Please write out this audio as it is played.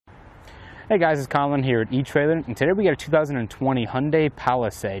Hey guys, it's Colin here at eTrailer, and today we got a 2020 Hyundai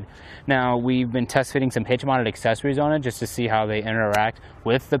Palisade. Now, we've been test fitting some hitch-mounted accessories on it just to see how they interact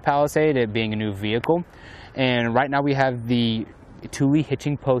with the Palisade, it being a new vehicle. And right now we have the Thule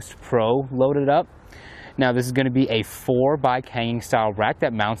Hitching Post Pro loaded up. Now, this is going to be a 4-bike hanging style rack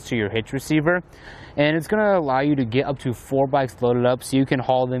that mounts to your hitch receiver, and it's going to allow you to get up to 4 bikes loaded up so you can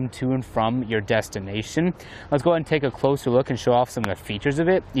haul them to and from your destination. Let's go ahead and take a closer look and show off some of the features of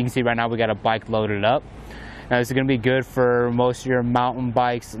it. You can see right now we got a bike loaded up. Now, this is going to be good for most of your mountain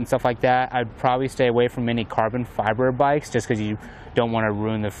bikes and stuff like that. I'd probably stay away from any carbon fiber bikes just because you don't want to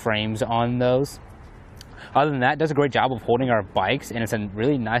ruin the frames on those. Other than that, it does a great job of holding our bikes, and it's a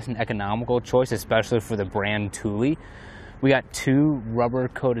really nice and economical choice, especially for the brand Thule. We got 2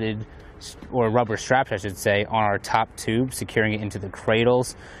 rubber-coated, or rubber straps, I should say, on our top tube, securing it into the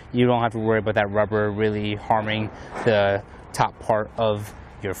cradles. You don't have to worry about that rubber really harming the top part of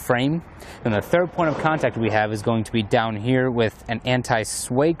your frame. And the third point of contact we have is going to be down here with an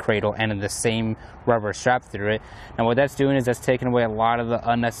anti-sway cradle and the same rubber strap through it. Now, what that's doing is that's taking away a lot of the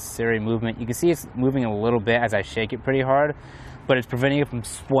unnecessary movement. You can see it's moving a little bit as I shake it pretty hard, but it's preventing it from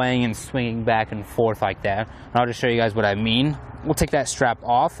swaying and swinging back and forth like that. And I'll just show you guys what I mean. We'll take that strap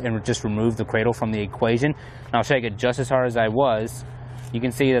off and just remove the cradle from the equation. And I'll shake it just as hard as I was. You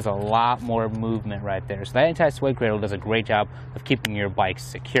can see there's a lot more movement right there. So that anti-sway cradle does a great job of keeping your bike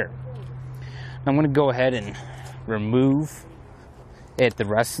secure. Now, I'm going to go ahead and remove it the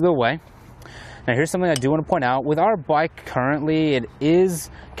rest of the way. Now, here's something I do want to point out. With our bike currently, it is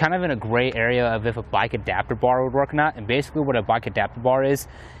kind of in a gray area of if a bike adapter bar would work or not. And basically what a bike adapter bar is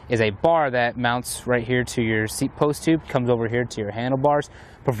a bar that mounts right here to your seat post tube, comes over here to your handlebars,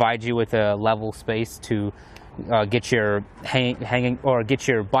 provides you with a level space to get your get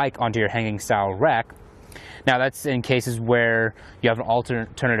your bike onto your hanging style rack. Now, that's in cases where you have an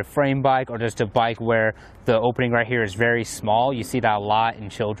alternative frame bike or just a bike where the opening right here is very small. You see that a lot in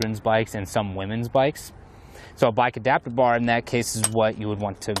children's bikes and some women's bikes. So a bike adapter bar in that case is what you would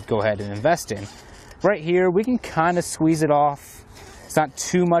want to go ahead and invest in. Right here, we can kind of squeeze it off. It's not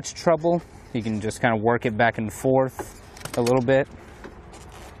too much trouble. You can just kind of work it back and forth a little bit,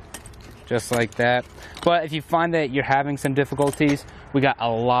 just like that. But if you find that you're having some difficulties, we got a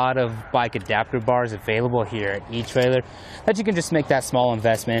lot of bike adapter bars available here at eTrailer that you can just make that small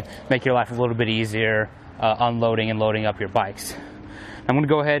investment, make your life a little bit easier unloading and loading up your bikes. I'm going to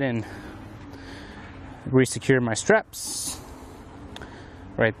go ahead and re-secure my straps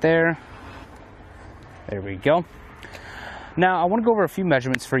right there. There we go. Now, I want to go over a few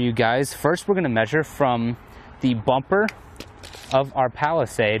measurements for you guys. First, we're going to measure from the bumper of our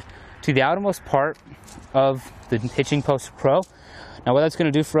Palisade to the outermost part of the Hitching Post Pro. Now, what that's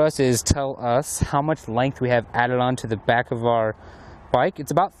going to do for us is tell us how much length we have added on to the back of our bike.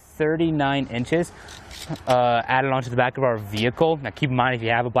 It's about 39 inches added onto the back of our vehicle. Now, keep in mind, if you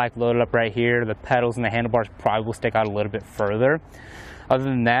have a bike loaded up right here, the pedals and the handlebars probably will stick out a little bit further. Other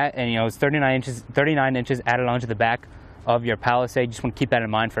than that, and it's 39 inches added onto the back of your Palisade. You just want to keep that in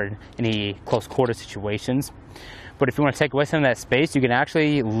mind for any close quarter situations. But if you want to take away some of that space, you can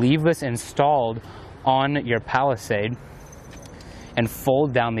actually leave this installed on your Palisade and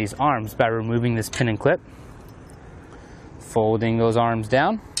fold down these arms by removing this pin and clip, folding those arms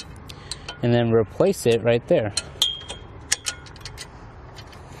down, and then replace it right there.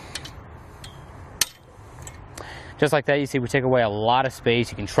 Just like that, you see we take away a lot of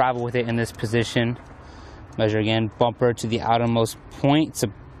space. You can travel with it in this position. Measure again, bumper to the outermost point. It's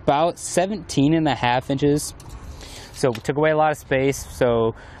about 17.5 inches. So we took away a lot of space.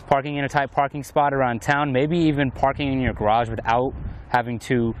 So parking in a tight parking spot around town, maybe even parking in your garage without having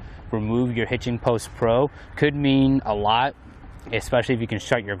to remove your Hitching Post Pro could mean a lot, especially if you can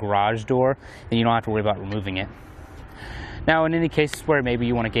shut your garage door and you don't have to worry about removing it. Now, in any cases where maybe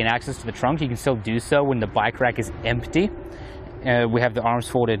you want to gain access to the trunk, you can still do so when the bike rack is empty. We have the arms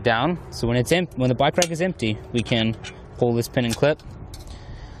folded down, so when the bike rack is empty, we can pull this pin and clip,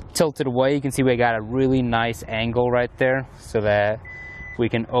 tilt it away. You can see we got a really nice angle right there so that we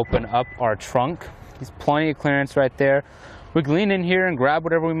can open up our trunk. There's plenty of clearance right there. We can lean in here and grab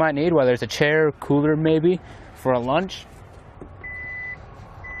whatever we might need, whether it's a chair, cooler maybe, for a lunch.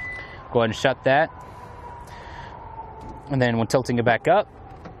 Go ahead and shut that. And then when tilting it back up,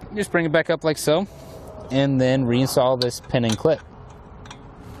 just bring it back up like so, and then reinstall this pin and clip.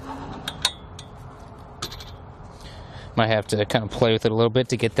 Might have to kind of play with it a little bit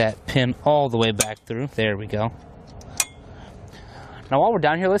to get that pin all the way back through. There we go. Now, while we're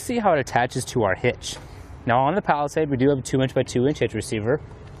down here, let's see how it attaches to our hitch. Now, on the Palisade, we do have a 2-inch by 2-inch hitch receiver,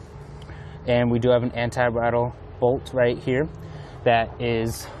 and we do have an anti-rattle bolt right here. That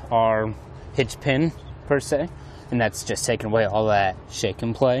is our hitch pin per se, and that's just taking away all that shake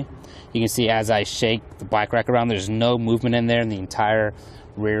and play. You can see as I shake the bike rack around, there's no movement in there, and the entire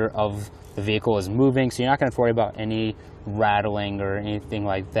rear of the vehicle is moving, so you're not going to worry about any rattling or anything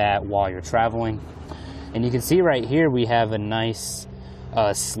like that while you're traveling. And you can see right here we have a nice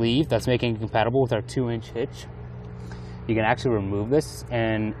sleeve that's making it compatible with our 2-inch hitch. You can actually remove this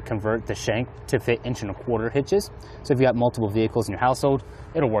and convert the shank to fit 1.25-inch hitches. So if you got multiple vehicles in your household,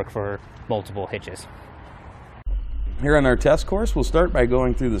 it'll work for multiple hitches. Here on our test course, we'll start by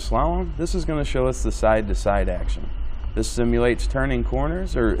going through the slalom. This is going to show us the side-to-side action. This simulates turning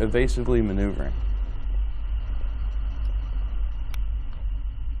corners or evasively maneuvering.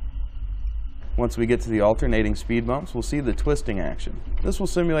 Once we get to the alternating speed bumps, we'll see the twisting action. This will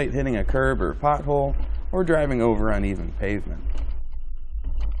simulate hitting a curb or pothole or driving over uneven pavement.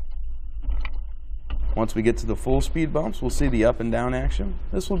 Once we get to the full speed bumps, we'll see the up and down action.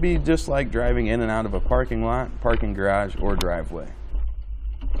 This will be just like driving in and out of a parking lot, parking garage, or driveway.